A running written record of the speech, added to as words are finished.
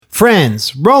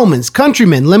friends, Romans,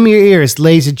 countrymen, lend me your ears,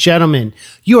 ladies and gentlemen.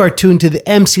 You are tuned to the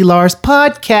MC Lars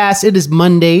Podcast. It is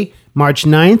Monday, March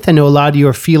 9th. I know a lot of you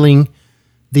are feeling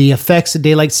the effects of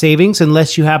daylight savings,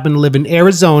 unless you happen to live in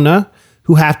Arizona,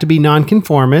 who have to be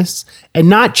nonconformists and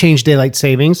not change daylight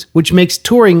savings, which makes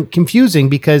touring confusing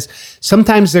because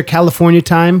sometimes they're California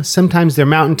time, sometimes they're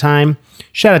mountain time.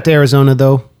 Shout out to Arizona,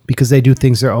 though, because they do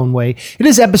things their own way. It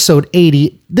is episode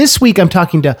 80. This week, I'm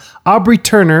talking to Aubrey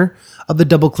Turner of the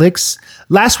Doubleclicks.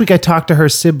 Last week, I talked to her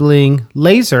sibling,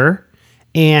 Laser.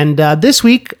 And this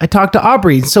week, I talked to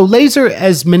Aubrey. So Laser,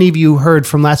 as many of you heard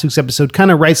from last week's episode,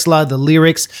 kind of writes a lot of the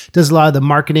lyrics, does a lot of the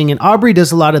marketing, and Aubrey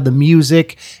does a lot of the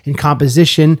music and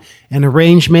composition and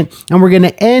arrangement. And we're going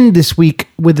to end this week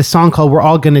with a song called We're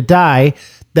All Gonna Die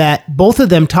that both of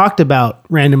them talked about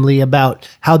randomly about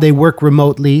how they work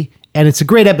remotely. And it's a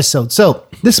great episode. So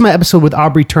this is my episode with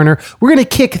Aubrey Turner. We're going to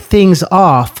kick things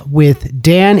off with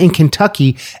Dan in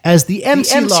Kentucky as the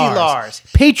MC Lars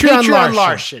Patreon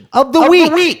Larson of the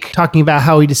week. Talking about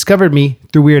how he discovered me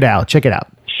through Weird Al. Check it out.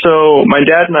 So my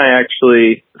dad and I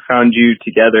actually found you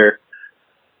together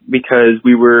because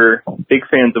we were big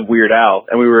fans of Weird Al,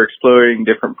 and we were exploring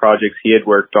different projects he had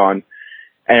worked on.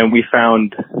 And we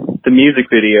found the music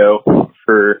video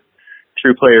for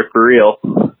True Player for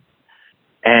Real.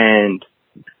 And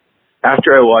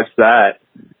after I watched that,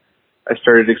 I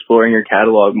started exploring your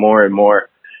catalog more and more.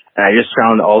 And I just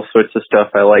found all sorts of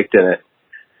stuff I liked in it.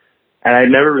 And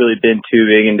I'd never really been too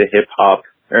big into hip hop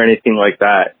or anything like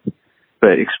that.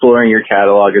 But exploring your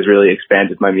catalog has really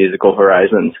expanded my musical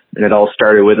horizons. And it all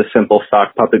started with a simple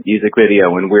sock puppet music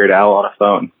video and Weird Al on a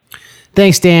phone.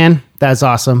 Thanks, Dan. That's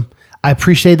awesome. I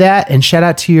appreciate that. And shout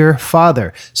out to your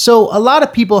father. So a lot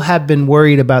of people have been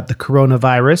worried about the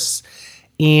coronavirus.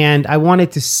 And I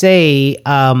wanted to say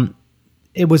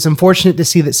it was unfortunate to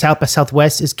see that South by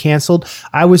Southwest is canceled.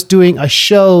 I was doing a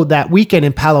show that weekend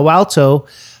in Palo Alto,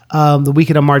 the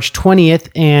weekend of March 20th,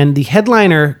 and the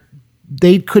headliner,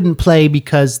 they couldn't play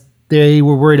because they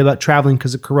were worried about traveling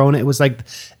because of Corona. It was like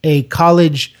a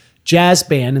college jazz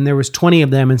band, and there was 20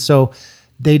 of them, and so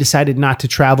they decided not to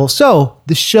travel. So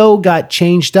the show got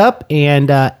changed up, and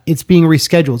it's being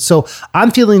rescheduled. So I'm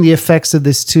feeling the effects of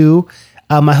this too.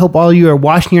 I hope all of you are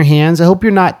washing your hands. I hope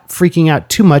you're not freaking out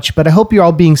too much, but I hope you're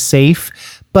all being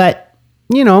safe. But,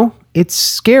 you know, it's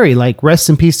scary. Like, rest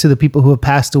in peace to the people who have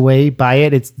passed away by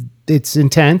it. It's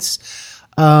intense.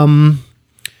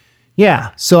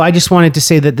 Yeah. So I just wanted to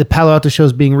say that the Palo Alto show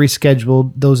is being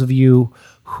rescheduled. Those of you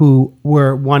who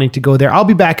were wanting to go there. I'll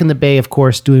be back in the Bay, of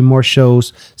course, doing more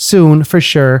shows soon for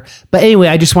sure. But anyway,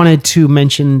 I just wanted to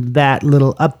mention that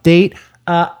little update.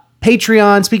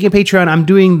 Patreon, speaking of Patreon, I'm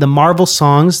doing the Marvel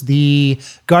songs. The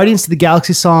Guardians of the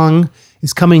Galaxy song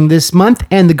is coming this month,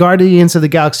 and the Guardians of the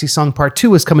Galaxy song part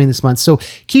 2 is coming this month. So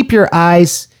keep your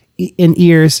eyes and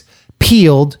ears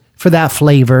peeled for that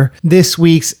flavor. This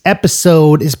week's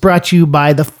episode is brought to you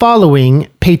by the following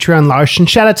Patreon Larson.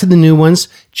 Shout out to the new ones,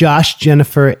 Josh,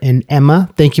 Jennifer, and Emma.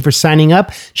 Thank you for signing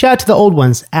up. Shout out to the old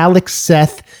ones, Alex,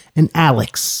 Seth, and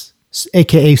Alex,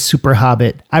 aka Super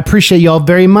Hobbit. I appreciate y'all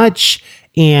very much.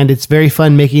 And it's very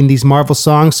fun making these Marvel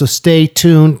songs, so stay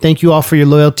tuned. Thank you all for your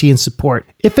loyalty and support.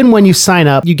 If and when you sign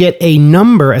up, you get a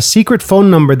number, a secret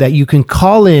phone number that you can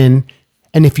call in.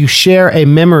 And if you share a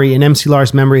memory, an MC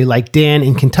Lars memory like Dan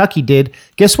in Kentucky did,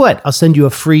 guess what? I'll send you a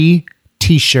free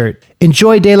t-shirt.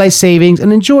 Enjoy daylight savings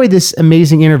and enjoy this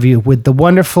amazing interview with the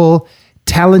wonderful,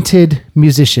 talented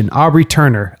musician, Aubrey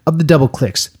Turner of the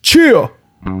Doubleclicks. Chill!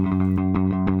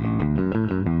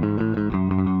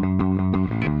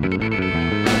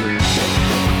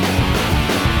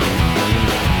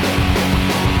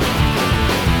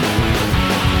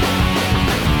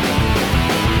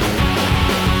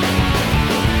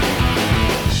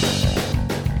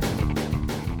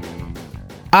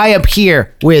 I am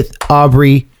here with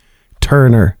Aubrey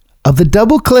Turner of the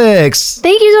Doubleclicks.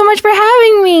 Thank you so much for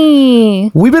having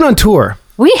me. We've been on tour.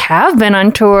 We have been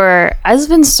on tour. It's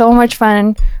been so much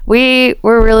fun. We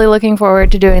were really looking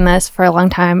forward to doing this for a long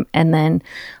time, and then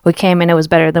we came and it was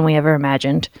better than we ever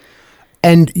imagined.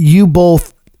 And you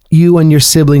and your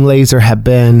sibling Laser have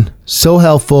been so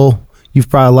helpful. You've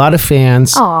brought a lot of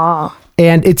fans. Aww.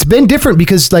 And it's been different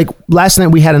because, like, last night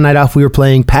we had a night off. We were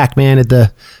playing Pac-Man at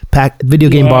the video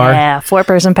game bar. Yeah,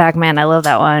 4-person Pac-Man. I love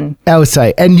that one. That was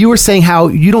tight. And you were saying how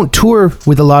you don't tour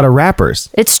with a lot of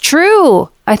rappers. It's true.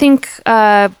 I think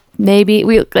maybe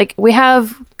we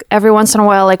have every once in a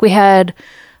while. Like, we had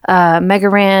Mega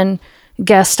Ran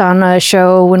guest on a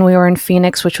show when we were in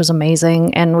Phoenix, which was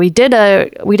amazing. And we did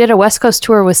a West Coast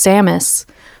tour with Samus,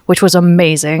 which was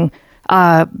amazing.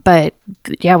 But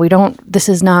yeah, this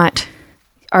is not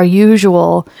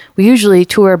we usually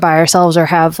tour by ourselves or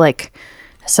have like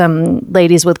some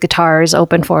ladies with guitars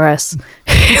open for us,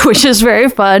 which is very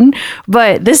fun.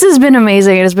 But this has been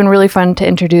amazing. It has been really fun to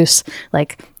introduce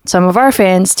like some of our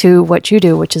fans to what you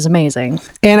do, which is amazing.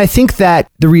 And I think that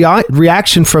the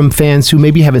reaction from fans who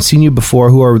maybe haven't seen you before,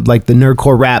 who are like the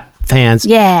nerdcore rap fans,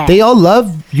 they all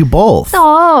love you both.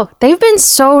 Oh, they've been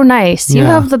so nice. You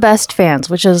have the best fans,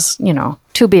 which is, you know,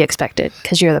 to be expected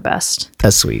because you're the best.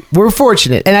 That's sweet. We're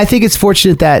fortunate. And I think it's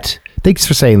fortunate that, thanks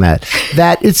for saying that,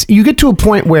 that you get to a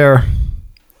point where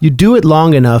you do it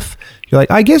long enough. You're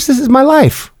like, I guess this is my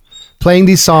life. Playing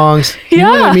these songs. You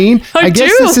know what I mean? I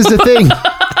guess this is the thing.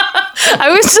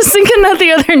 I was just thinking that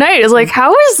the other night. It's like,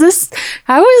 how is this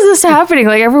happening?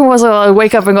 Like every once in a while I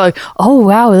wake up and go like, oh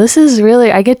wow, this is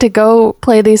really, I get to go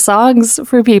play these songs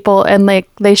for people and like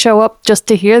they show up just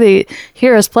to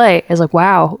hear us play. It's like,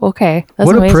 wow, okay. That's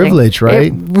what amazing. A privilege,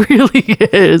 right? It really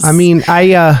is. I mean,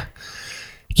 I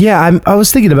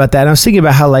was thinking about that. And I was thinking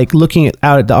about how like looking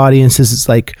out at the audiences, it's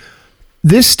like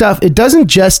this stuff, it doesn't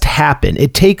just happen.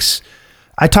 It takes,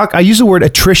 I use the word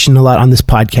attrition a lot on this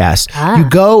podcast. You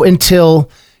go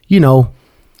until, you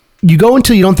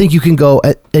don't think you can go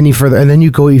any further, and then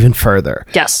you go even further.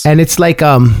 Yes. And it's like,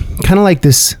 kind of like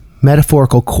this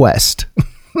metaphorical quest.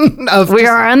 We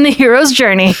are on the hero's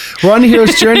journey. We're on the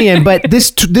hero's journey. But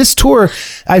this tour,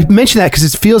 I mentioned that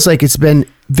because it feels like it's been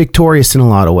victorious in a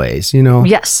lot of ways, you know?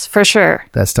 Yes, for sure.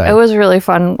 That's tight. It was really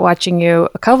fun watching you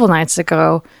a couple nights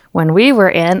ago when we were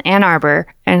in Ann Arbor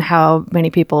and how many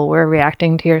people were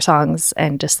reacting to your songs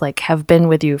and just like have been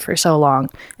with you for so long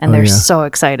and they're so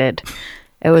excited.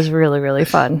 It was really, really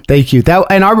fun. Thank you.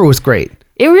 Ann Arbor was great.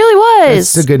 It really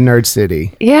was. It's a good nerd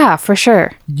city. Yeah, for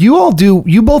sure. You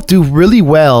both do really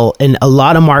well in a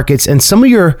lot of markets, and some of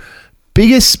your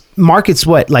biggest markets,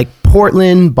 like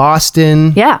Portland,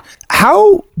 Boston. Yeah.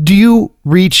 How do you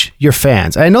reach your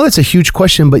fans? I know that's a huge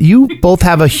question, but you both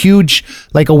have a huge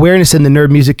like awareness in the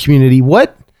nerd music community.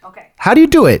 How do you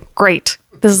do it? Great.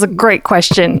 This is a great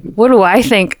question. What do I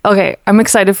think? Okay, I'm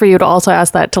excited for you to also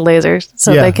ask that to Lasers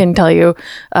so they can tell you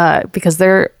because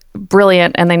they're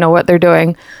brilliant and they know what they're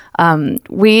doing.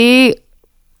 We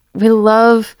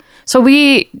love, so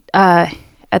we at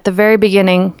the very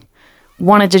beginning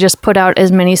wanted to just put out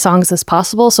as many songs as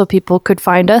possible so people could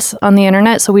find us on the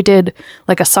internet. So we did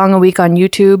like a song a week on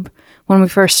YouTube when we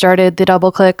first started the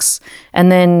Doubleclicks,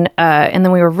 and then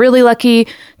we were really lucky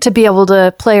to be able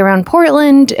to play around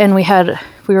Portland, and we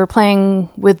were playing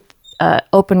with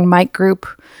open mic group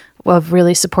of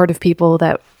really supportive people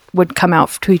that would come out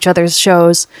to each other's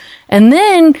shows. And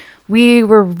then we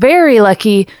were very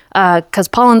lucky because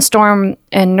Pollen Storm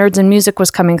and Nerds and Music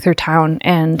was coming through town,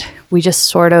 and we just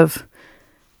sort of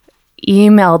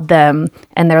emailed them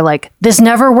and they're like, this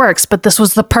never works, but this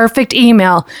was the perfect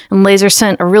email. And Laser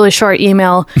sent a really short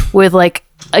email with like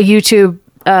a YouTube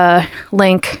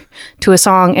link to a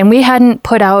song, and we hadn't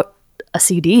put out a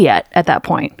CD yet at that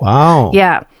point. Wow.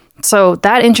 Yeah. So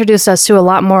that introduced us to a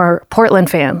lot more Portland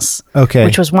fans,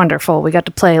 which was wonderful. We got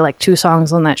to play like 2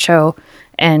 songs on that show,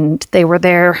 and they were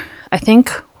there, I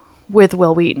think, with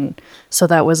Will Wheaton. So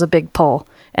that was a big pull.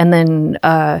 And then,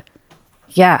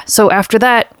 so after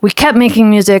that, we kept making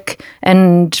music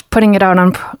and putting it out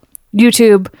on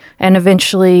YouTube, and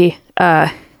eventually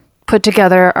put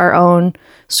together our own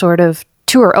sort of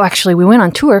tour. Oh, actually, we went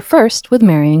on tour first with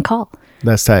Marion Call.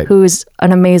 That's tight. Who's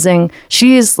an amazing,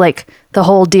 she's like the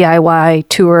whole DIY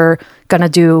tour, gonna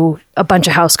do a bunch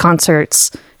of house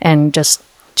concerts, and just,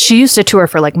 she used to tour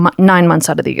for like 9 months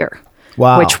out of the year.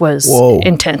 Wow. Which was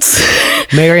intense.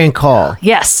 Marion Call.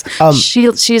 Yes.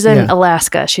 She's in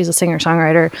Alaska. She's a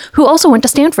singer-songwriter who also went to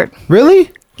Stanford.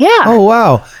 Really? Yeah. Oh,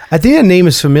 wow. I think that name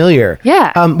is familiar.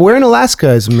 Yeah. Where in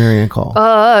Alaska is Marion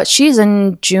Call? She's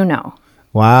in Juneau.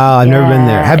 Wow, I've never been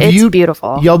there. It's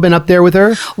beautiful. Y'all been up there with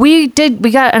her? We did.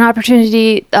 We got an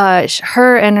opportunity.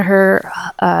 Her and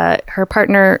her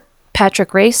partner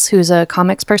Patrick Race, who's a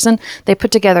comics person, they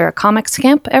put together a comics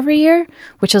camp every year,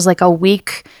 which is like a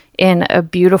week in a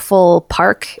beautiful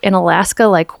park in Alaska,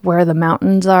 like where the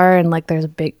mountains are, and like there's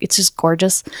it's just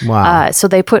gorgeous. Wow. So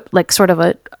they put like sort of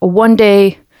a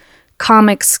one-day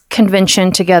comics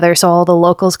convention together, so all the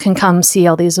locals can come see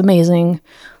all these amazing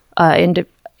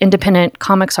independent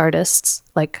comics artists,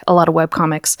 like a lot of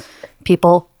webcomics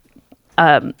people,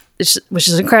 which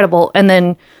is incredible. And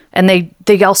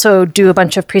they also do a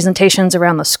bunch of presentations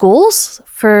around the schools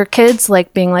for kids,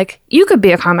 like being like, you could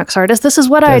be a comics artist. This is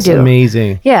what I do. That's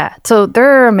amazing. Yeah. So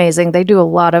they're amazing. They do a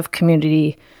lot of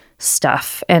community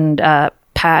stuff. And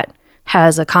Pat,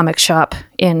 has a comic shop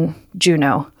in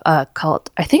Juneau I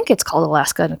think it's called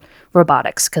Alaska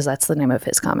Robotics, because that's the name of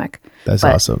his comic. That's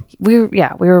awesome. We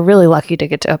were really lucky to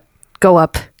get to go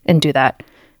up and do that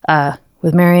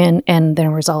with Marion. And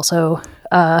there was also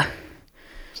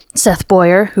Seth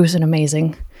Boyer, who's an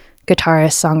amazing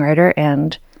guitarist, songwriter,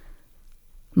 and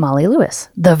Molly Lewis,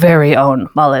 the very own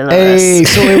Molly Lewis. Hey,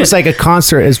 so it was like a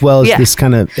concert as well as this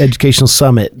kind of educational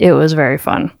summit. It was very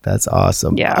fun. That's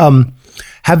awesome. Yeah.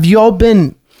 Have you all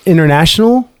been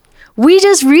international? We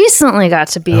just recently got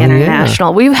to be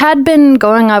international. We had been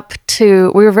going up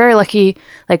to, we were very lucky,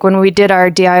 like when we did our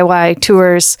DIY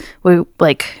tours, we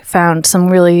like found some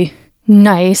really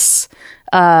nice,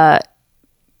 like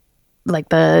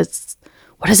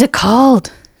what is it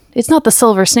called? It's not the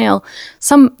Silver Snail.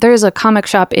 There's a comic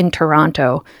shop in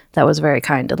Toronto that was very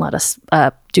kind and let us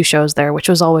do shows there, which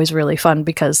was always really fun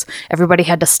because everybody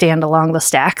had to stand along the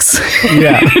stacks.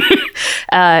 Yeah.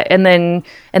 And then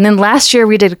last year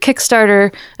we did a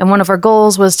Kickstarter, and one of our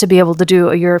goals was to be able to do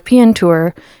a European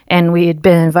tour, and we had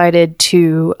been invited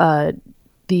to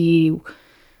the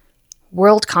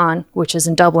Worldcon, which is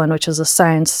in Dublin, which is a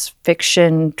science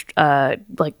fiction,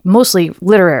 like mostly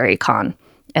literary con.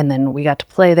 And then we got to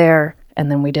play there, and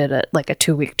then we did a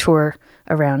 2-week tour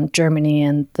around Germany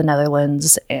and the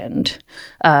Netherlands and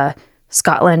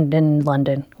Scotland and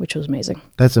London, which was amazing.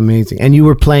 That's amazing. And you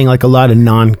were playing like a lot of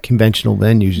non-conventional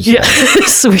venues. Yeah.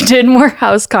 So we did more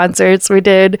house concerts. We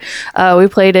played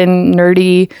in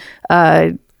nerdy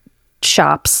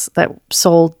shops that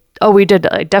sold. Oh, we did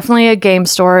definitely a game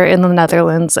store in the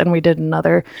Netherlands, and we did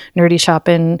another nerdy shop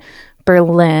in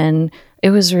Berlin. It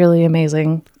was really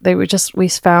amazing. We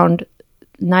found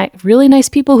really nice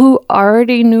people who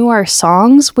already knew our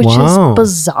songs, which is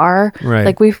bizarre. Right.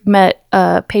 Like we've met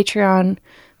Patreon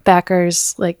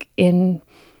backers like in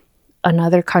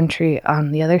another country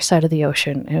on the other side of the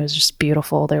ocean. It was just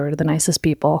beautiful. They were the nicest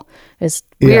people.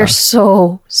 We are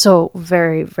so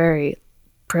very, very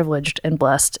privileged and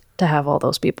blessed to have all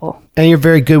those people. And you're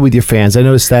very good with your fans. I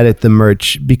noticed that at the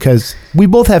merch, because we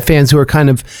both have fans who are kind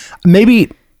of maybe,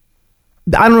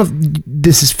 I don't know if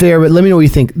this is fair, but let me know what you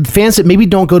think. Fans that maybe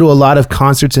don't go to a lot of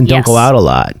concerts and don't go out a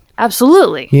lot.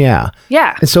 Absolutely. Yeah.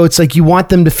 Yeah. And so it's like you want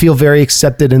them to feel very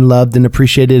accepted and loved and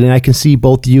appreciated. And I can see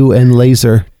both you and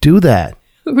Laser do that.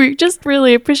 We just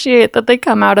really appreciate that they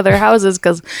come out of their houses,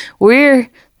 because we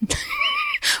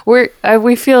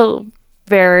feel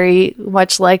very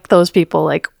much like those people.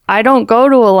 Like, I don't go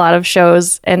to a lot of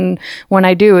shows, and when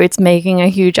I do, it's making a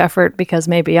huge effort because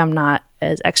maybe I'm not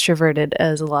as extroverted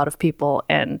as a lot of people,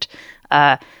 and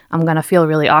I'm going to feel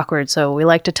really awkward. So we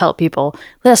like to tell people,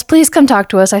 yes, please come talk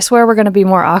to us. I swear we're going to be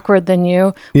more awkward than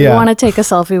you. We want to take a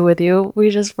selfie with you.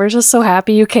 We're just so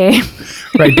happy you came.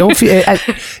 Right. Don't feel,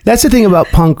 that's the thing about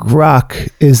punk rock,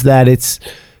 is that it's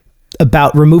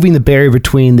about removing the barrier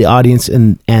between the audience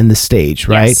and the stage,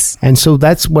 right? Yes. And so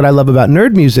that's what I love about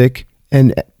nerd music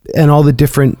and all the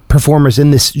different performers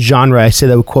in this genre. I say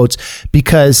that with quotes,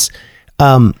 because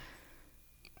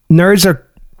nerds are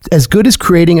as good as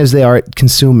creating as they are at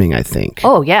consuming, I think.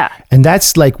 Oh, yeah. And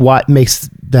that's like what makes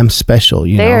them special.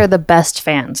 They are the best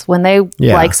fans. When they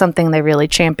like something, they really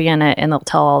champion it, and they'll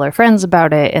tell all their friends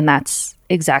about it. And that's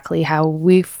exactly how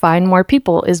we find more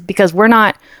people, is because we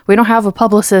don't have a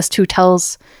publicist who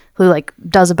like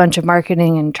does a bunch of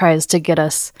marketing and tries to get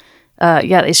us.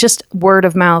 It's just word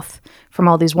of mouth from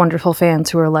all these wonderful fans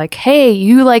who are like, hey,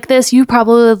 you like this, you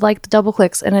probably like the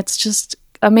Doubleclicks. And it's just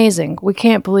amazing. We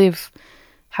can't believe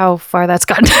how far that's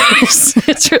gotten us.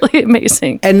 It's really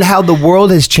amazing. And how the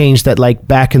world has changed, that like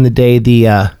back in the day,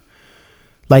 the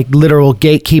like literal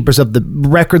gatekeepers of the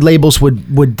record labels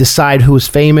would decide who was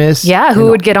famous. Yeah, who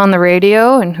would get on the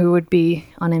radio and who would be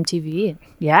on MTV.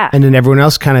 Yeah. And then everyone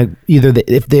else kind of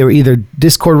if they were either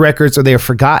Discord records or they were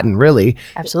forgotten, really.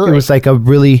 Absolutely. It was like a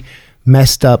really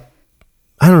messed up,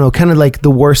 I don't know, kind of like the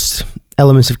worst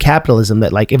elements of capitalism,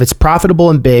 that like if it's profitable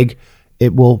and big,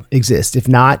 it will exist. If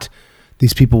not,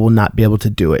 these people will not be able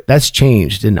to do it. That's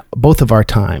changed in both of our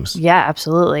times. Yeah,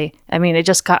 absolutely. I mean, it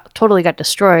just totally got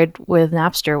destroyed with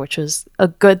Napster, which was a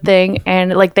good thing.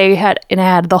 And like it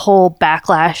had the whole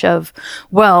backlash of,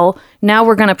 well, now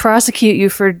we're going to prosecute you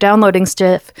for downloading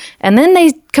stuff. And then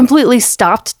they completely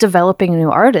stopped developing new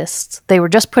artists. They were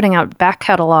just putting out back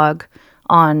catalog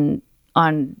on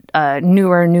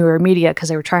newer media, because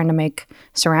they were trying to make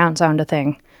surround sound a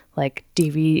thing, like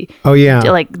DV. Oh yeah.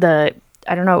 Like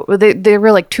I don't know. They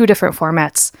were like two different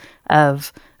formats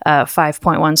of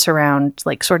 5.1 surround,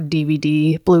 like sort of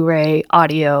DVD, Blu-ray,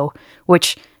 audio,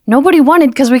 which nobody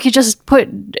wanted because we could just put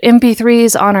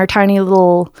MP3s on our tiny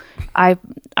little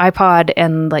iPod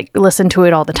and like listen to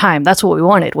it all the time. That's what we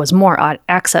wanted, was more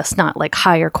access, not like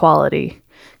higher quality,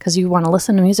 because you want to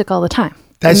listen to music all the time.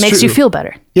 It makes you feel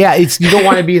better. Yeah, you don't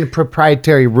want to be in a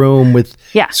proprietary room with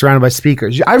surrounded by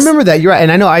speakers. I remember that. You're right.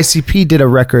 And I know ICP did a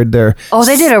record there. Oh,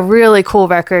 they did a really cool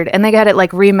record, and they got it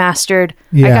like remastered.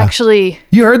 Yeah.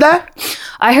 You heard that?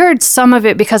 I heard some of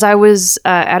it because I was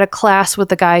at a class with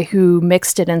the guy who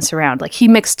mixed it in surround. Like he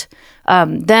mixed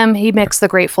he mixed the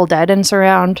Grateful Dead in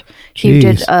surround. He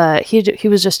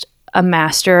was just a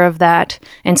master of that.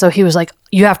 And so he was like,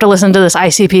 you have to listen to this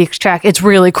ICP track. It's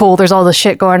really cool. There's all this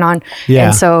shit going on. Yeah.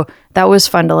 And so that was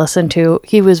fun to listen to.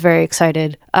 He was very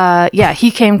excited.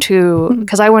 He came to,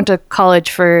 because I went to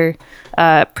college for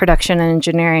production and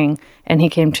engineering, and he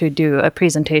came to do a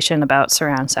presentation about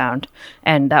surround sound.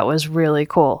 And that was really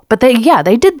cool. But they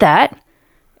did that.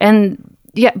 And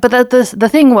but the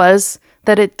thing was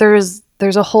that there's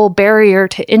a whole barrier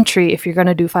to entry if you're going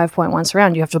to do 5.1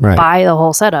 surround. You have to buy the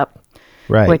whole setup.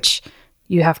 Right. Which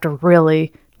you have to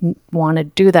really want to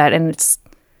do that. And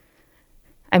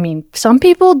some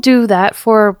people do that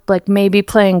for like maybe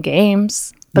playing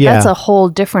games, but that's a whole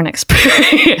different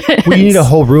experience. Well, you need a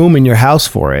whole room in your house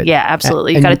for it. Yeah,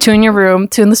 absolutely. You got to tune your room,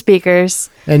 tune the speakers.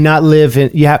 And not live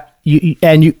in,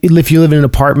 if you live in an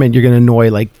apartment, you're going to annoy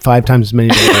like 5 times as many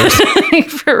neighbors.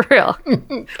 For real.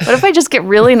 What if I just get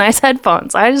really nice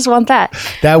headphones? I just want that.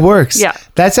 That works. Yeah.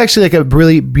 That's actually like a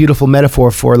really beautiful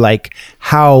metaphor for like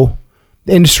how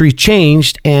the industry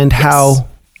changed and how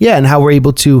we're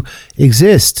able to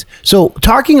exist. So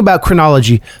talking about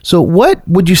chronology, so what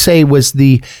would you say was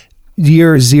the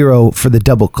year 0 for the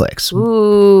Doubleclicks?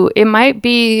 Ooh, it might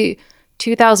be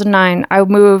 2009.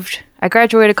 I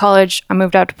graduated college. I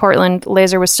moved out to Portland.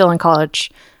 Laser was still in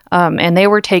college. And they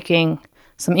were taking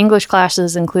some English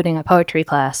classes, including a poetry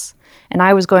class. And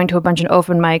I was going to a bunch of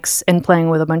open mics and playing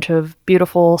with a bunch of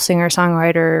beautiful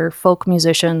singer-songwriter folk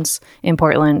musicians in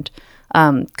Portland,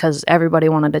 because everybody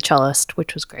wanted a cellist,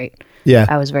 which was great. Yeah.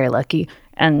 I was very lucky.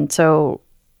 And so,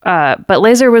 but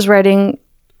Laser was writing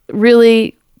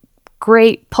really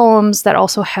great poems that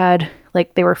also had,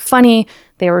 like, they were funny,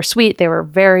 they were sweet,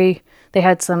 they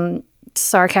had some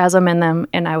sarcasm in them.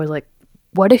 And I was like,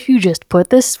 what if you just put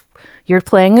this, you're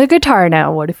playing a guitar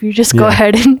now, what if you just go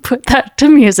ahead and put that to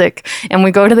music? And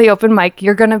we go to the open mic,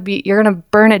 you're gonna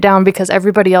burn it down because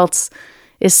everybody else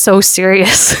is so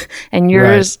serious and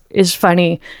yours is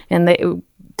funny. And they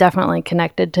definitely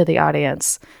connected to the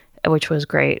audience, which was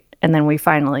great. And then we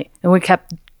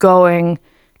kept going,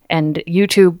 and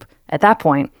YouTube at that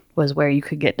point was where you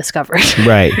could get discovered.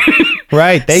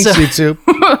 Right. Thanks, YouTube.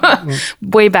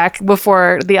 Way back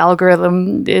before the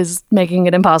algorithm is making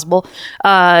it impossible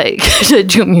to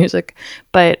do music.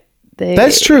 But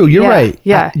that's true. You're right.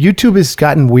 Yeah. YouTube has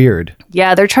gotten weird.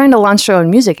 Yeah, they're trying to launch their own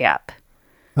music app.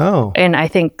 Oh. And I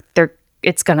think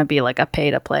it's going to be like a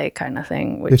pay to play kind of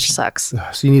thing, which sucks.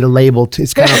 So you need a label.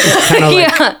 It's kind of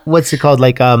like, what's it called?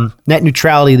 Like net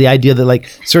neutrality, the idea that like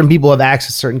certain people have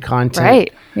access to certain content.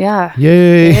 Right. Yeah.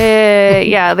 Yay.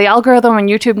 Yeah. The algorithm on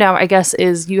YouTube now, I guess,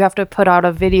 is you have to put out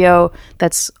a video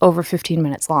that's over 15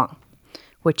 minutes long,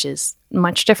 which is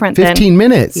much different 15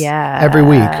 minutes? Yeah. Every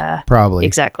week, probably.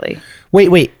 Exactly.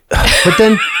 Wait. But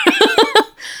then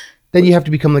you have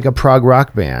to become like a prog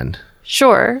rock band.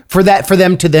 Sure. For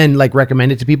them to then like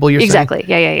recommend it to people, you're saying? Exactly.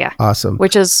 Yeah. Awesome.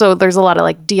 Which is, so there's a lot of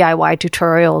like DIY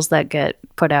tutorials that get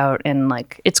put out, and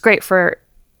like it's great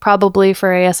probably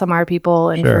for ASMR people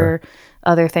and for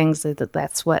other things.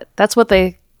 That's what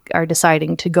they are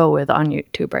deciding to go with on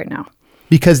YouTube right now.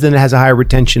 Because then it has a higher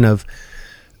retention of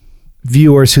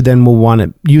viewers who then will want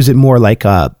to use it more like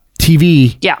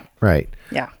TV. Yeah. Right.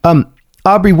 Yeah.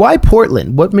 Aubrey, why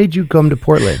Portland? What made you come to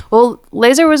Portland? Well,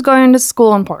 Laser was going to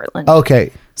school in Portland.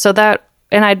 Okay. So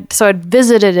I'd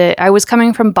visited it. I was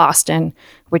coming from Boston,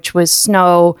 which was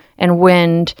snow and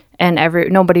wind, and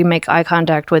nobody make eye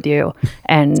contact with you,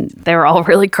 and they were all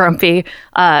really grumpy.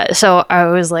 So I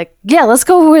was like, yeah, let's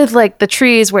go with like the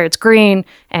trees where it's green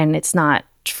and it's not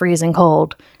freezing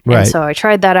cold. Right. And so I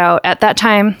tried that out. At that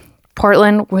time,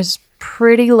 Portland was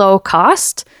pretty low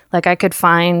cost. Like I could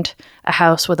find a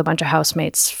house with a bunch of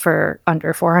housemates for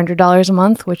under $400 a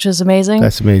month, which is amazing.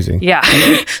 That's amazing. Yeah.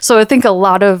 So I think a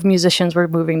lot of musicians were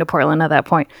moving to Portland at that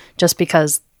point just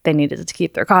because they needed to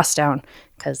keep their costs down,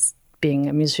 because being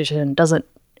a musician doesn't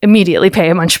immediately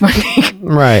pay much money.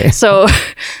 Right. So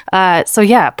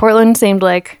Portland seemed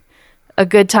like a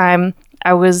good time.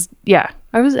 I was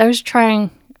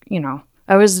trying,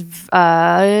 I was,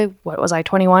 what was I,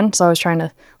 21? So I was trying to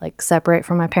like separate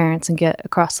from my parents and get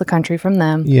across the country from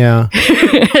them. Yeah.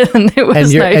 And it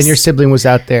was nice. And your sibling was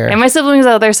out there. And my sibling was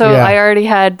out there. So I already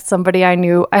had somebody I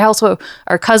knew.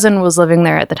 Our cousin was living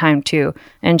there at the time too.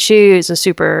 And she is a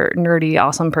super nerdy,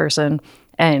 awesome person.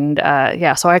 And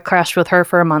so I crashed with her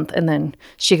for a month and then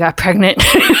she got pregnant.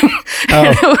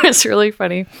 It was really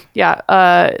funny.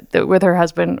 Yeah. With her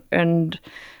husband. And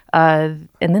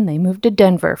then they moved to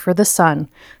Denver for the sun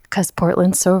because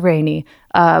Portland's so rainy.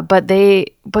 But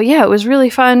it was really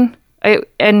fun.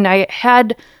 I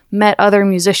had met other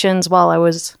musicians while I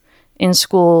was in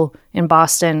school in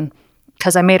Boston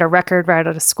because I made a record right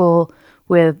out of school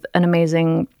with an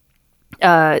amazing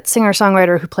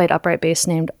singer-songwriter who played upright bass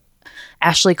named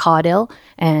Ashley Caudill.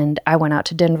 And I went out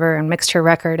to Denver and mixed her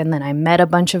record. And then I met a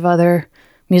bunch of other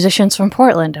musicians from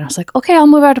Portland. And I was like, okay, I'll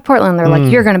move out to Portland. They're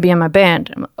like, you're going to be in my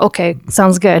band. I'm like, okay,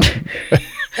 sounds good.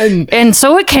 and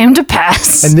so it came to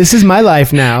pass. And this is my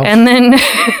life now. And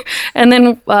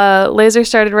then Laser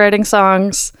started writing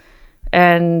songs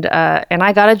and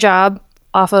I got a job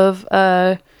off of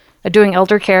doing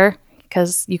elder care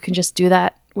because you can just do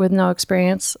that with no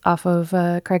experience off of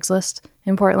Craigslist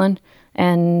in Portland.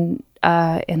 And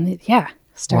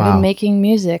started making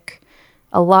music,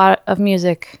 a lot of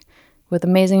music with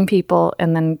amazing people.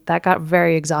 And then that got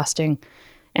very exhausting.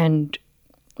 And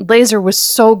Laser was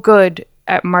so good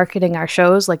at marketing our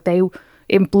shows. Like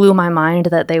it blew my mind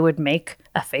that they would make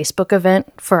a Facebook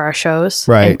event for our shows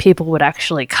and people would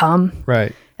actually come.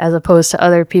 Right. As opposed to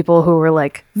other people who were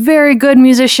like very good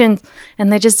musicians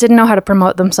and they just didn't know how to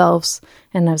promote themselves.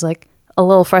 And I was like a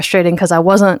little frustrating because I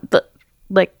wasn't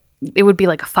it would be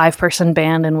like a 5-person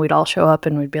band and we'd all show up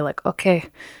and we'd be like, okay,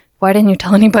 why didn't you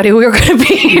tell anybody we were going to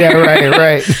be here? Yeah,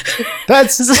 right.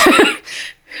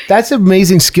 That's an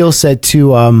amazing skill set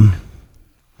to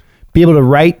be able to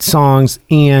write songs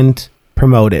and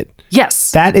promote it.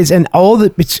 Yes. That is, and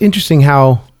it's interesting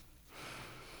how,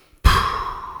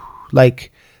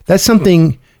 like, that's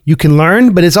something you can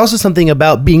learn, but it's also something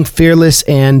about being fearless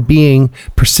and being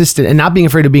persistent and not being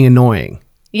afraid of being annoying.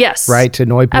 Yes. Right? To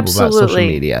annoy people Absolutely. about social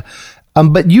media.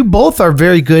 But you both are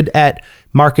very good at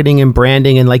marketing and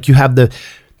branding, and like you have the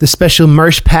special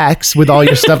merch packs with all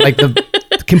your stuff, like the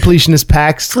completionist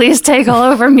packs. Please take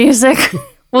all of our music.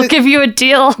 We'll give you a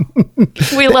deal.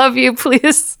 We love you,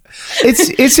 please.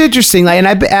 It's interesting. Like, and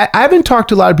I haven't talked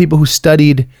to a lot of people who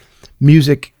studied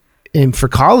music for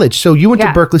college. So you went to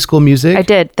Berklee School of Music? I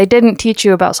did. They didn't teach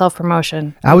you about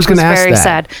self-promotion. I was going to ask very that.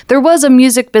 Sad. There was a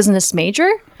music business major,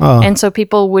 and so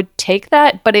people would take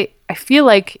that, but I feel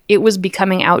like it was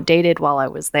becoming outdated while I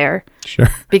was there. Sure.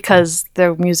 Because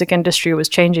the music industry was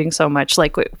changing so much.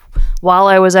 Like while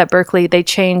I was at Berklee, they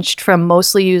changed from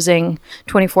mostly using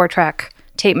 24-track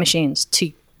tape machines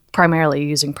to primarily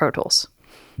using Pro Tools.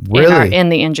 Really? In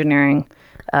the engineering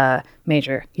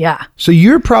major. Yeah. So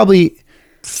you're probably...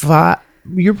 I'm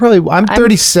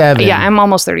 37. Yeah, I'm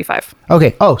almost 35.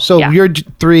 Okay. Oh, so you're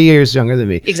 3 years younger than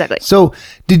me. Exactly. So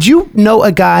did you know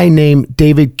a guy named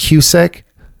David Cusick,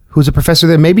 who's a professor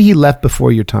there? Maybe he left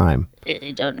before your time.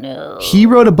 I don't know. He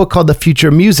wrote a book called The Future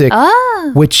of Music,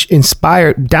 which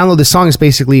inspired... Download the Song is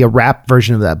basically a rap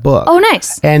version of that book. Oh,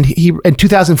 nice. And he in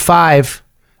 2005,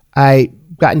 I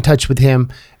got in touch with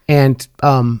him. And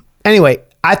anyway...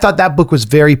 I thought that book was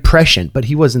very prescient, but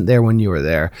he wasn't there when you were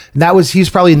there. And he's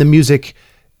probably in the music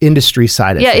industry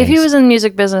side of things. Yeah, if he was in the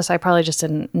music business, I probably just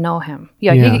didn't know him.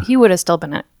 Yeah. He would have still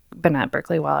been at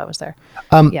Berklee while I was there.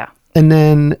 And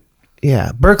then,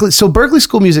 Berklee. So Berklee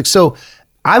School of Music. So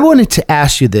I wanted to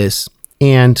ask you this,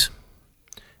 and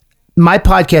my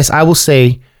podcast, I will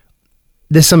say,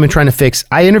 this is something I'm trying to fix.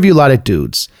 I interview a lot of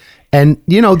dudes. And,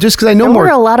 just because I know more.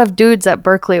 There were a lot of dudes at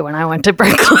Berklee when I went to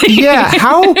Berklee. Yeah.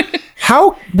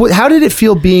 How did it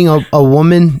feel being a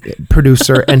woman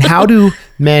producer, and how do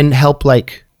men help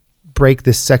break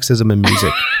this sexism in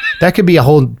music? That could be a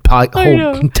whole 10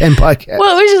 podcast.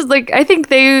 Well, it was just I think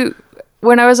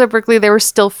when I was at Berklee, they were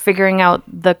still figuring out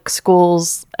the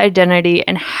school's identity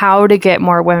and how to get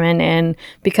more women in,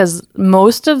 because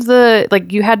most of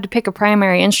you had to pick a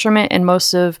primary instrument and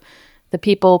most of the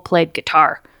people played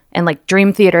guitar. And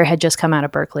Dream Theater had just come out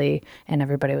of Berklee, and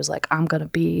everybody was like, I'm going to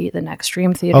be the next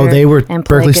Dream Theater. Oh, they were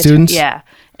Berklee students? Yeah.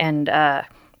 And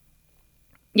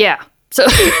so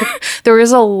there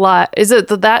was a lot. Is it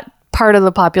that part of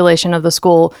the population of the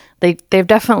school? They've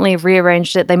definitely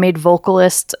rearranged it. They made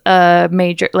vocalist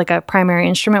major, a primary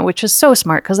instrument, which is so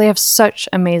smart because they have such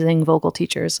amazing vocal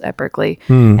teachers at Berklee.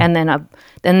 And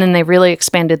then they really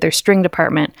expanded their string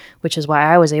department, which is why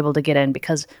I was able to get in,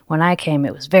 because when I came,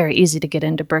 it was very easy to get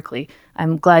into Berklee.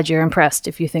 I'm glad you're impressed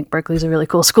if you think Berklee's a really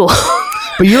cool school.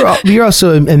 But you're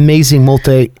also an amazing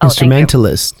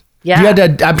multi-instrumentalist. Yeah. You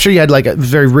had to, I'm sure you had like a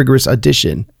very rigorous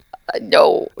audition.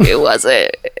 No, it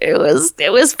wasn't. It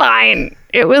was fine.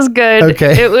 It was good.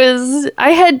 Okay. It was.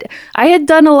 I had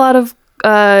done a lot of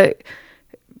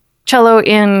cello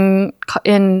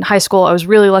in high school. I was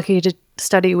really lucky to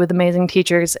study with amazing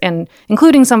teachers, and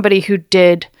including somebody who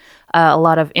did a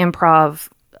lot of improv.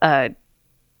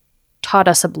 Taught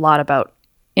us a lot about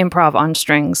improv on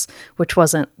strings, which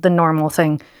wasn't the normal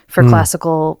thing for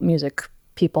classical music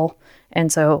people.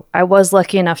 And so I was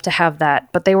lucky enough to have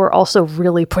that, but they were also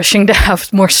really pushing to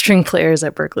have more string players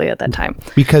at Berklee at that time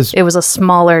because it was a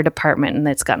smaller department and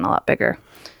it's gotten a lot bigger.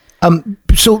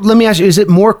 So let me ask you, is it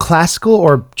more classical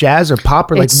or jazz or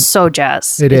pop or It's so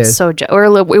jazz. It it's is. so or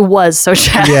it was so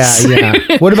jazz.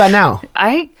 Yeah. What about now?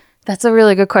 That's a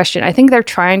really good question. I think they're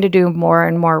trying to do more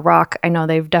and more rock. I know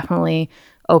they've definitely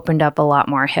opened up a lot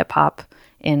more hip hop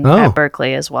at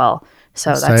Berklee as well.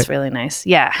 So that's really nice.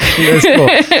 Yeah. That's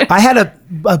cool. I had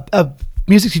a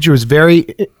music teacher who was very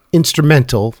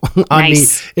instrumental on me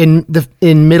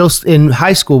in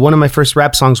high school. One of my first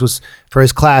rap songs was for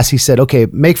his class. He said, "Okay,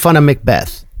 make fun of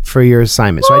Macbeth for your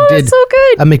assignment." So I did so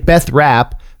good. a Macbeth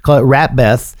rap, call it Rap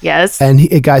Beth. Yes. And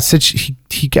I got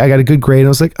a good grade. And I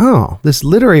was like, "Oh, this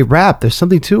literary rap, there's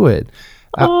something to it."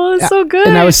 Oh, it's so good.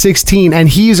 And I was 16, and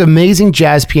he's an amazing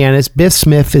jazz pianist. Biff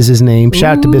Smith is his name.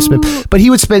 Shout out to Biff Smith. But he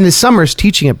would spend his summers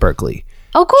teaching at Berklee.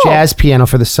 Oh, cool. Jazz piano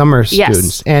for the summer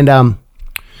students. And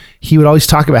he would always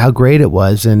talk about how great it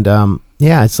was. And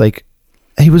it's like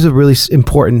he was a really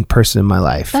important person in my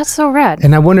life. That's so rad.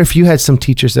 And I wonder if you had some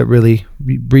teachers that really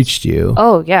reached you.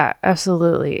 Oh, yeah,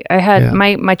 absolutely. I had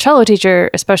my cello teacher,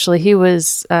 especially, he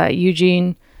was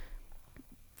Eugene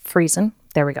Friesen.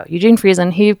 There we go. Eugene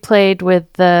Friesen. He played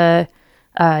with the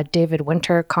David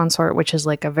Winter consort, which is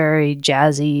like a very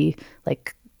jazzy,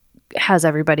 like has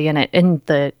everybody in it. And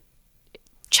the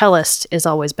cellist has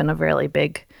always been a really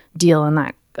big deal in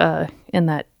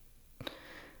that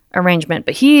arrangement.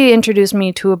 But he introduced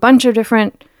me to a bunch of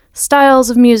different styles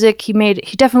of music. He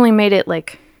definitely made it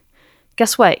like,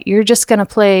 guess what? You're just going to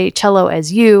play cello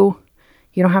as you.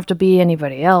 You don't have to be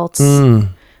anybody else,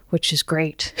 which is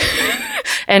great.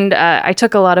 And I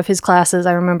took a lot of his classes.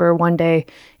 I remember one day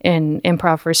in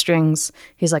improv for strings,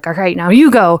 he's like, "All right, now you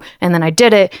go." And then I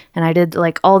did it, and I did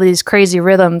like all these crazy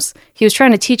rhythms. He was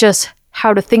trying to teach us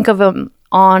how to think of them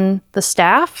on the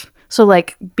staff. So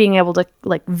like being able to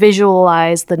like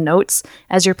visualize the notes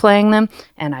as you're playing them.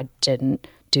 And I didn't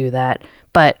do that,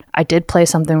 but I did play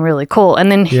something really cool. And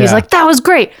then he's like, "That was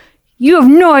great. You have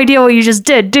no idea what you just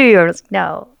did, do you?" I was like,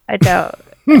 "No, I don't."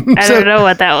 I don't know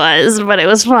what that was, but it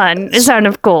was fun. It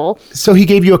sounded cool. So he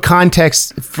gave you a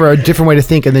context for a different way to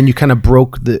think, and then you kind of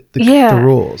broke the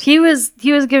rules. He was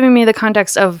giving me the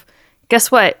context of,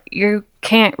 guess what? You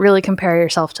can't really compare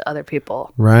yourself to other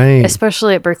people. Right.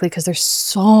 Especially at Berklee, because there's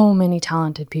so many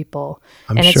talented people.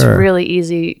 I'm sure. It's really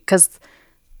easy, because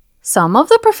some of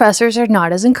the professors are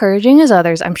not as encouraging as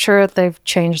others. I'm sure they've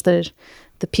changed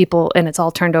the people, and it's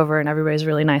all turned over, and everybody's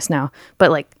really nice now.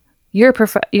 But like your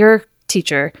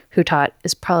teacher who taught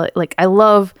is probably like, I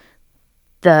love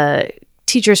the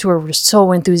teachers who are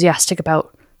so enthusiastic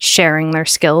about sharing their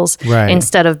skills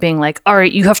instead of being like, "All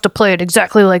right, you have to play it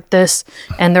exactly like this,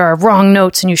 and there are wrong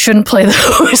notes and you shouldn't play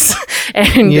those."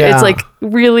 And it's like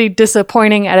really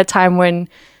disappointing at a time when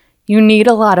you need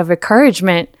a lot of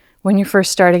encouragement when you're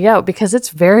first starting out, because it's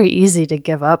very easy to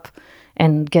give up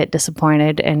and get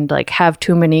disappointed and like have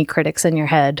too many critics in your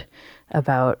head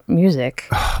about music.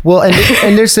 Well,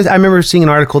 and there's this, I remember seeing an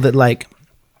article that like,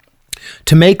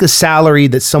 to make the salary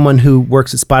that someone who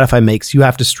works at Spotify makes, you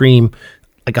have to stream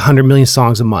like 100 million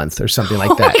songs a month or something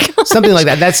like that. Something like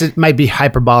that. It might be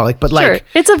hyperbolic, but like,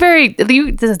 it's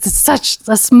it's such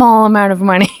a small amount of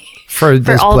money for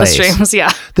all plays. The streams.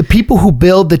 Yeah. The people who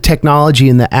build the technology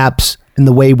and the apps and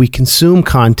the way we consume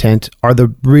content are the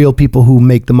real people who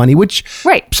make the money, which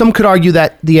some could argue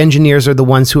that the engineers are the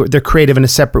ones they're creative in a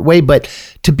separate way. But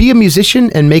to be a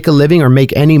musician and make a living or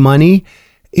make any money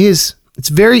it's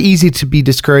very easy to be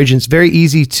discouraged. And it's very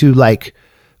easy to like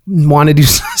want to do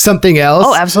something else.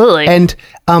 Oh, absolutely. And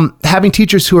having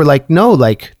teachers who are like, "No,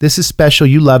 like this is special.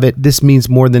 You love it. This means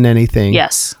more than anything."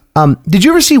 Yes. Did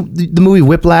you ever see the movie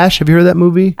Whiplash? Have you heard of that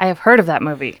movie? I have heard of that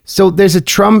movie. So there's a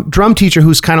drum teacher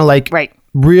who's kind of like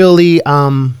really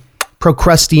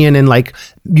Procrustean and like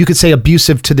you could say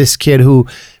abusive to this kid who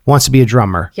wants to be a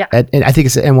drummer. Yeah. And I think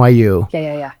it's at NYU.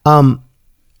 Yeah.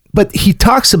 But he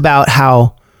talks about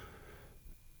how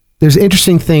there's an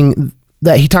interesting thing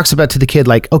that he talks about to the kid,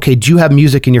 like, okay, do you have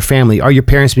music in your family? Are your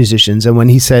parents musicians? And when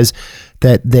he says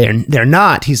that they're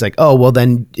not, he's like, oh, well,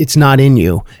 then it's not in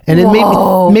you. And it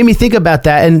made me think about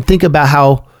that and think about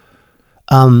how,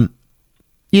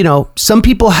 some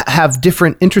people have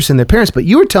different interests in their parents, but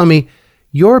you were telling me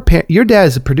your dad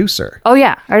is a producer. Oh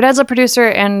yeah. Our dad's a producer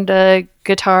and a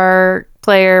guitar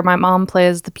player. My mom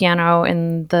plays the piano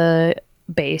and the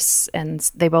bass, and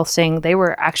they both sing. They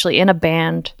were actually in a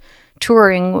band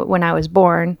touring when I was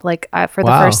born. Like for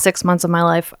the first 6 months of my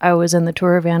life, I was in the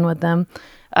tour van with them.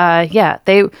 Dad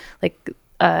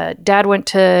went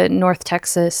to North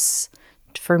Texas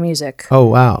for music. Oh,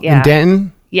 wow. Yeah. In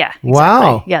Denton? Yeah. Exactly.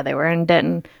 Wow. Yeah, they were in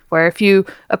Denton, where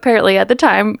apparently at the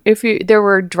time, there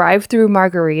were drive-through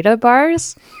margarita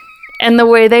bars. And the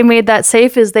way they made that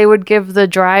safe is they would give the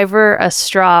driver a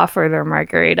straw for their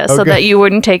margarita so that you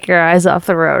wouldn't take your eyes off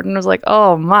the road. And it was like,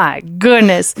 oh my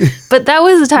goodness. But that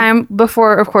was the time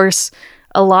before, of course,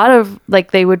 a lot of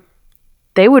like they would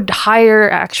hire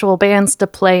actual bands to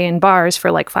play in bars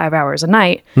for like 5 hours a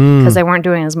night because they weren't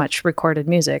doing as much recorded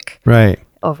music. Right.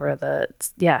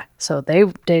 So they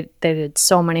did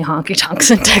so many honky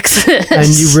tonks in Texas. And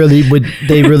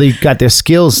they really got their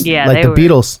skills like the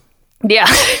Beatles. Yeah,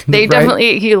 they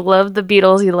definitely, he loved the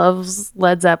Beatles. He loves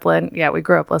Led Zeppelin. Yeah, we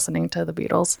grew up listening to the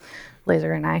Beatles,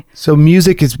 Laser and I. So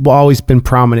music has always been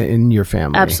prominent in your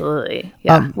family. Absolutely.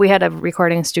 Yeah. We had a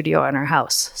recording studio in our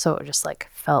house. So it just like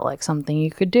felt like something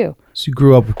you could do. So you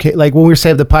grew up, like when we were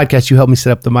setting up the podcast, you helped me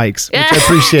set up the mics, which I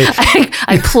appreciate.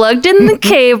 I plugged in the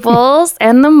cables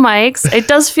and the mics. It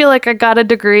does feel like I got a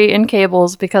degree in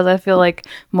cables because I feel like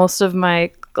most of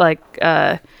my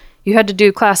you had to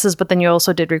do classes, but then you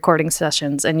also did recording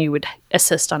sessions and you would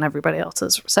assist on everybody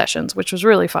else's sessions, which was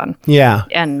really fun. Yeah.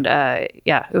 And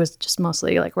it was just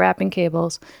mostly like wrapping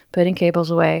cables, putting cables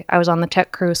away. I was on the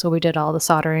tech crew, so we did all the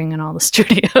soldering and all the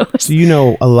studios. So you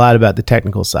know a lot about the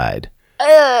technical side.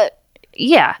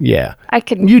 Yeah. Yeah. I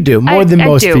can. You do more than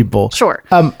most people. Sure.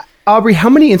 Aubrey, how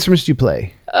many instruments do you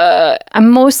play? I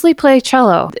mostly play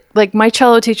cello. Like my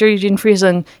cello teacher, Eugene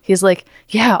Friesen, he's like,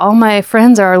 yeah, all my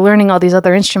friends are learning all these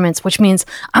other instruments, which means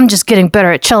I'm just getting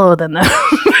better at cello than them.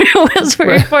 It was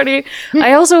very funny.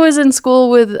 I also was in school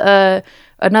with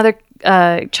another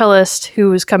cellist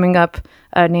who was coming up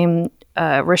named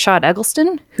Rashad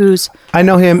Eggleston, who's I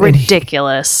know him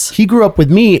ridiculous. He grew up with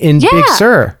me in Big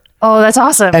Sur. Oh, that's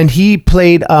awesome. And he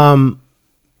played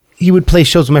he would play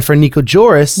shows with my friend Nico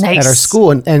Joris at our school.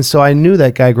 And so I knew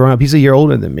that guy growing up. He's a year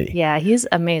older than me. Yeah, he's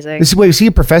amazing. Was he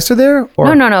a professor there?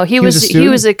 Or No. He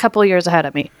was a couple of years ahead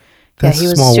of me. That's he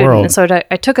was a small student. world. And so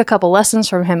I took a couple lessons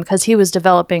from him because he was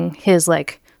developing his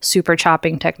like super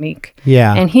chopping technique.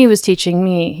 Yeah. And he was teaching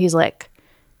me, he's like,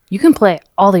 you can play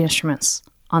all the instruments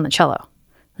on the cello.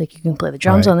 Like you can play the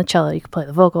drums on the cello, you can play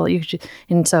the vocal,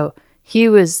 and so he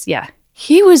was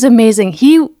amazing.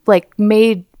 He like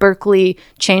made Berklee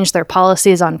change their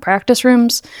policies on practice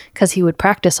rooms because he would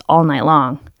practice all night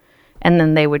long. And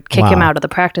then they would kick him out of the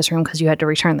practice room because you had to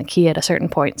return the key at a certain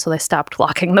point. So they stopped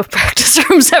locking the practice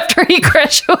rooms after he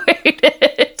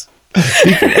graduated.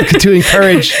 To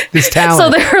encourage his talent. So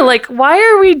they were like, why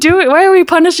are we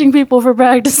punishing people for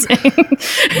practicing?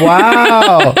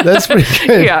 Wow. That's pretty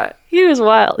good. Yeah. He was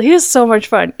wild. He was so much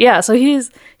fun. Yeah. So he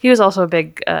was also a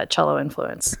big cello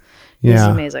influence. He's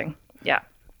amazing. Yeah.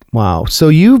 Wow. So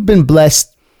you've been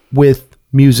blessed with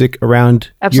music around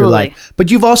your life,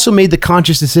 but you've also made the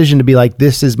conscious decision to be like,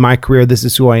 this is my career, this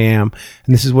is who I am,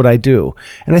 and this is what I do.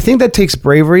 And I think that takes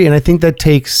bravery, and I think that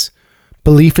takes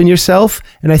belief in yourself.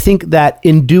 And I think that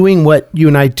in doing what you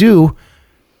and I do,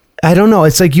 I don't know,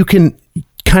 it's like you can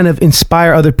kind of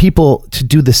inspire other people to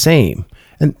do the same.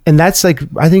 And that's like,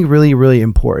 I think really, really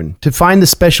important to find the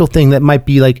special thing that might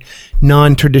be like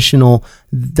non-traditional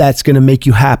that's going to make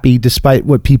you happy despite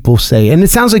what people say. And it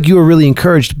sounds like you were really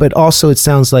encouraged, but also it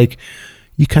sounds like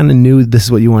you kind of knew this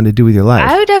is what you wanted to do with your life.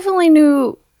 I definitely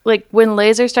knew, like when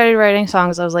Laser started writing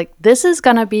songs, I was like, this is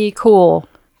going to be cool.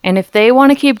 And if they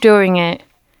want to keep doing it,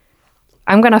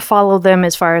 I'm going to follow them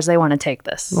as far as they want to take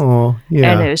this. Oh,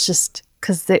 yeah. And it was just...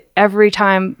 because every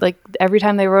time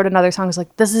they wrote another song, it's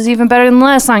like, this is even better than the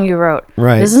last song you wrote.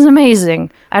 Right. This is amazing.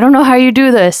 I don't know how you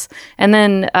do this. And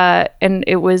then, and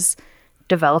it was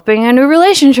developing a new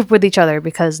relationship with each other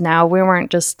because now we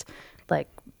weren't just like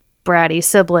bratty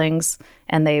siblings,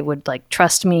 and they would like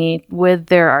trust me with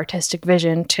their artistic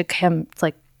vision to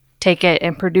like take it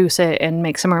and produce it and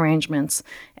make some arrangements,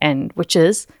 and which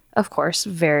is of course,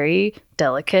 very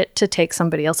delicate to take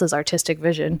somebody else's artistic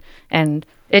vision. And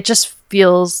it just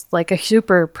feels like a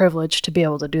super privilege to be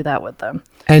able to do that with them.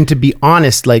 And to be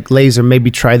honest, like Laser,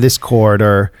 maybe try this chord,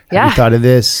 or have you thought of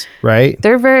this, right?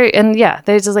 They're they're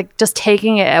just like just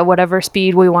taking it at whatever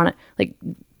speed we want it. Like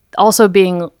also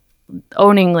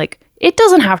owning like, it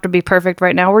doesn't have to be perfect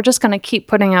right now. We're just going to keep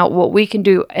putting out what we can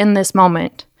do in this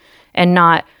moment and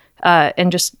not,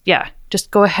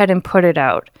 just go ahead and put it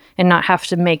out and not have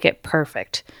to make it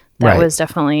perfect. That was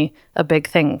definitely a big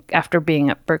thing after being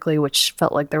at Berklee, which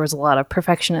felt like there was a lot of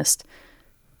perfectionist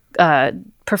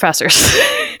professors.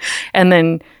 And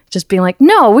then just being like,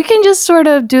 no, we can just sort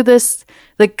of do this.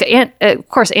 Like, of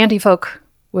course, anti-folk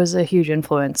was a huge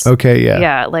influence. Okay, yeah.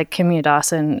 Yeah, like Kimya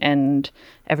Dawson and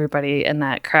everybody in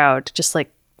that crowd. Just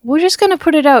like, we're just going to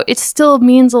put it out. It still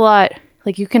means a lot.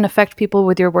 Like, you can affect people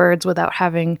with your words without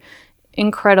having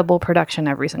incredible production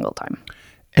every single time.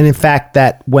 And in fact,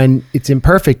 that when it's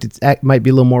imperfect, it might be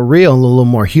a little more real, a little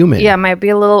more human. Yeah, it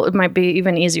might be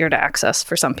even easier to access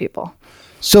for some people.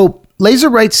 So Laser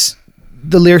writes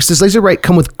the lyrics. Does Laser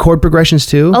come with chord progressions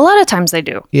too? A lot of times they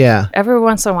do. Yeah. Every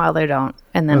once in a while they don't.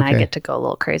 And then I get to go a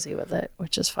little crazy with it,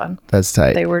 which is fun. That's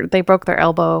tight. They broke their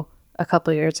elbow a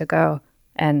couple of years ago.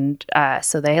 And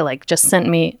so they like just sent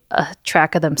me a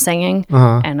track of them singing,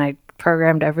 and I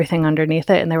programmed everything underneath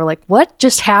it. And they were like, what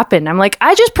just happened? I'm like,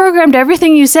 I just programmed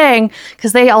everything you sang,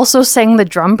 because they also sang the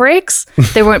drum breaks.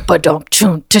 They went ba-dum,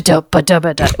 chum, da-da,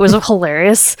 ba-da-ba-da. It was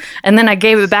hilarious. And then I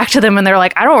gave it back to them and they're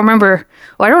like, I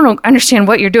don't understand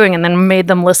what you're doing. And then made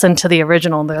them listen to the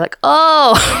original. And they're like,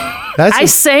 oh, I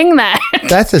sang that.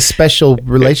 That's a special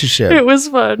relationship. It was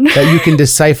fun. That you can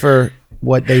decipher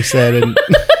what they said. And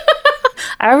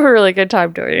I have a really good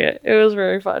time doing it. It was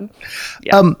very fun.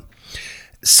 Yeah.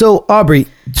 So Aubrey,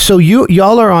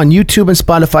 y'all are on YouTube and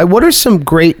Spotify. What are some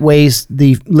great ways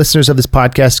the listeners of this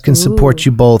podcast can support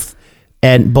you both,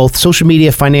 and both social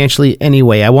media, financially,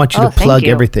 anyway? I want you to plug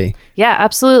everything. Yeah,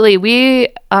 absolutely.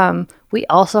 We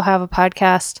also have a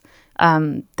podcast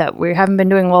that we haven't been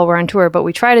doing while we're on tour, but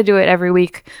we try to do it every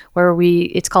week, where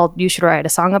it's called You Should Write a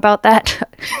Song About That.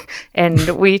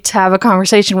 And we have a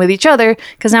conversation with each other,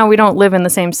 because now we don't live in the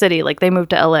same city. Like, they moved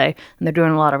to LA and they're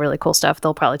doing a lot of really cool stuff.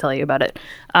 They'll probably tell you about it.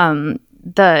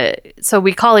 So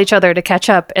we call each other to catch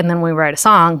up, and then we write a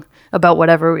song about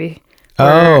whatever we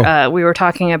were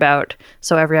talking about.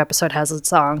 So every episode has a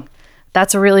song.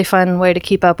 That's a really fun way to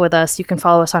keep up with us. You can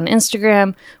follow us on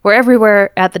Instagram. We're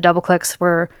everywhere at the Doubleclicks.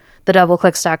 We're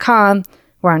thedoubleclicks.com.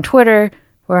 We're on Twitter.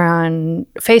 We're on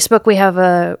Facebook. We have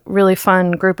a really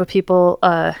fun group of people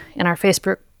in our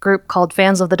Facebook group called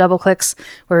Fans of the Doubleclicks,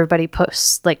 where everybody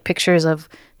posts like pictures of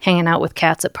hanging out with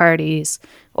cats at parties,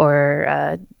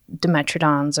 or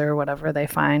Dimetrodons or whatever they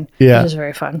find. Yeah. It is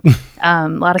very fun. A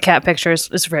lot of cat pictures.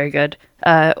 It's very good.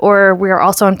 Or we are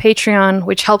also on Patreon,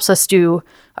 which helps us do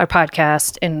our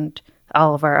podcast and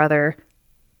all of our other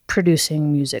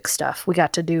producing music stuff we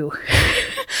got to do.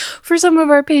 For some of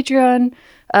our Patreon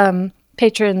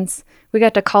patrons, we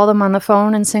got to call them on the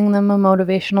phone and sing them a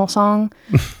motivational song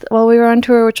while we were on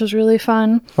tour, which was really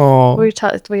fun. Oh,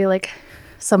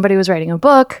 Somebody was writing a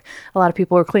book. A lot of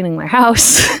people were cleaning their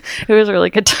house. It was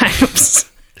really good times.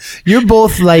 You're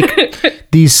both like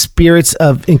these spirits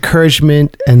of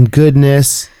encouragement and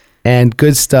goodness and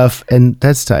good stuff, and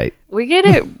that's tight. We get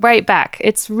it right back.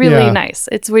 It's really nice.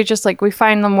 We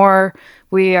find the more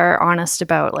we are honest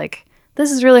about, like,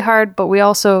 this is really hard, but we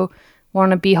also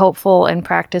want to be hopeful and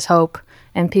practice hope.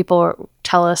 And people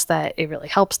tell us that it really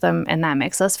helps them, and that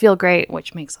makes us feel great,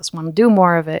 which makes us want to do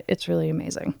more of it. It's really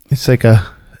amazing. It's like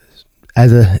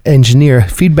as an engineer,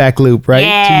 feedback loop, right?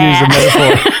 Yeah. To use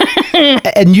a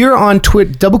metaphor. And you're on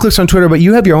Twitter, Doubleclicks on Twitter, but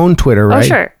you have your own Twitter, right? Oh,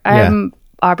 sure. I'm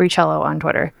Aubrey Cello on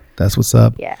Twitter. That's what's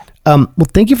up. Yeah. Well,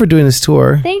 thank you for doing this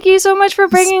tour. Thank you so much for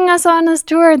bringing us on this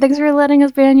tour. Thanks for letting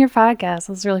us be on your podcast. It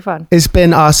was really fun. It's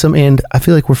been awesome, and I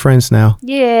feel like we're friends now.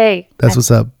 Yay. That's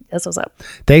what's up. That's what's up.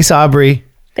 Thanks, Aubrey.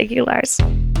 Thank you, Lars.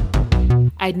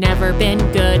 I'd never been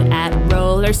good at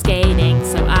roller skating,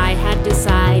 so I had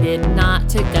decided not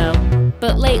to go.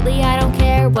 But lately I don't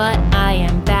care what I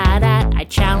am bad at. I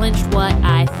challenged what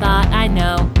I thought I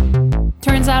know.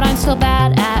 Turns out I'm still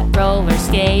bad at roller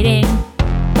skating,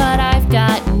 but I've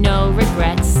got no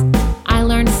regrets. I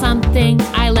learned something,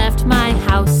 I left my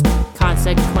house.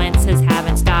 Consequences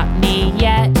haven't stopped me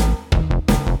yet.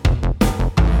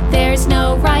 There's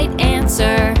no right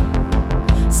answer.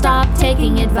 Stop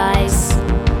taking advice.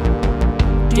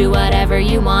 Do whatever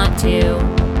you want to.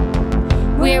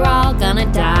 We're all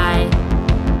gonna die.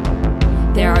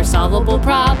 There are solvable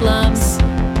problems.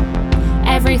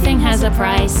 Everything has a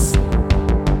price.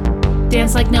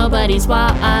 Dance like nobody's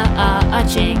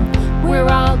watching. We're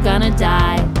all gonna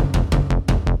die.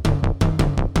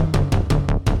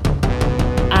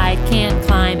 I can't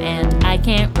climb and I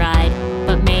can't ride,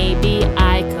 but maybe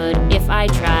I could if I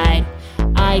tried.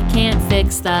 I can't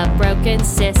fix the broken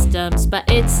systems, but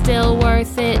it's still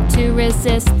worth it to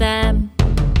resist them.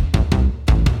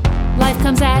 Life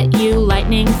comes at you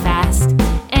lightning fast.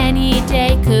 Any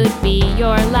day could be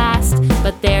your last,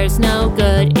 but there's no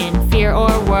good in fear or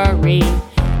worry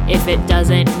if it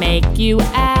doesn't make you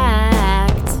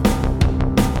act.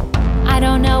 I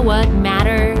don't know what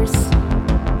matters,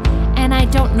 and I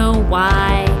don't know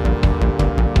why.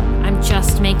 I'm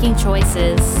just making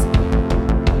choices.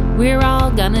 We're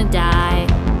all gonna die.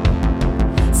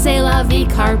 C'est la vie,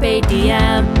 carpe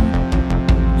diem.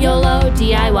 YOLO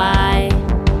DIY.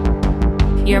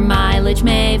 Your mileage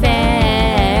may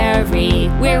vary.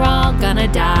 We're all gonna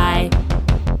die.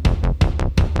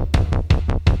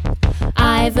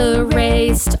 I've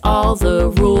erased all the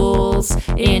rules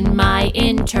in my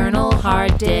internal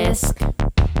hard disk.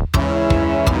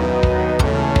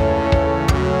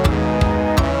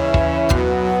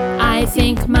 I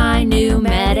think my new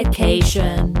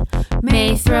medication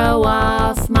may throw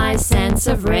off my sense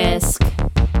of risk.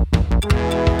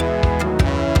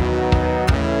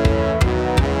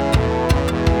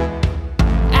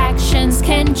 Actions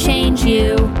can change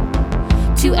you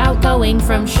to outgoing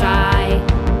from shy.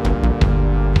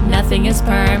 Nothing is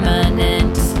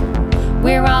permanent.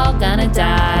 We're all gonna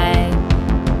die.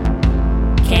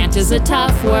 Can't is a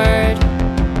tough word.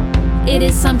 It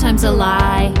is sometimes a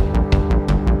lie.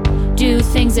 Do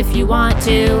things if you want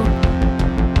to,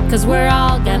 'cause we're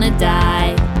all gonna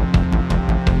die.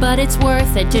 But it's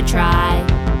worth it to try.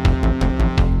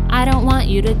 I don't want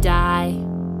you to die.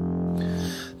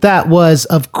 That was,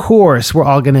 of course, We're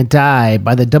All Gonna Die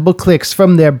by the Doubleclicks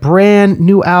from their brand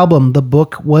new album, The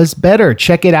Book Was Better.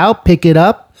 Check it out, pick it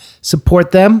up,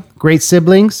 support them. Great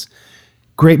siblings,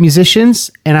 great musicians,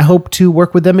 and I hope to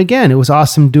work with them again. It was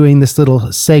awesome doing this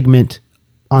little segment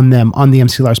on them on the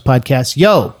MC Lars Podcast.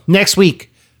 Yo, next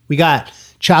week, we got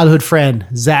childhood friend,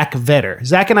 Zach Vetter.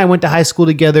 Zach and I went to high school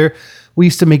together. We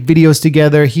used to make videos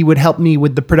together. He would help me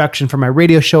with the production for my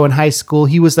radio show in high school.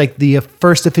 He was like the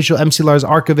first official MC Lars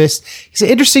archivist. He's an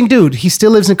interesting dude. He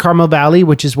still lives in Carmel Valley,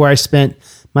 which is where I spent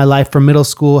my life from middle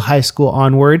school, high school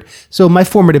onward. So my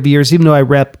formative years, even though I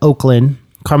rep Oakland,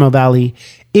 Carmel Valley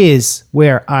is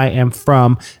where I am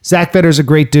from. Zach Vetter's a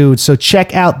great dude. So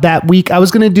check out that week. I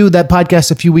was going to do that podcast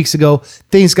a few weeks ago.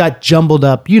 Things got jumbled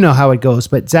up. You know how it goes.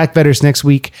 But Zach Vetter's next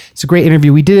week. It's a great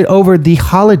interview. We did it over the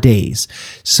holidays.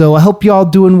 So I hope y'all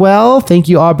doing well. Thank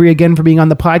you, Aubrey, again for being on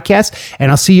the podcast.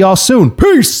 And I'll see y'all soon.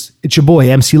 Peace. It's your boy,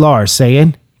 MC Lars,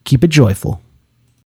 saying, keep it joyful.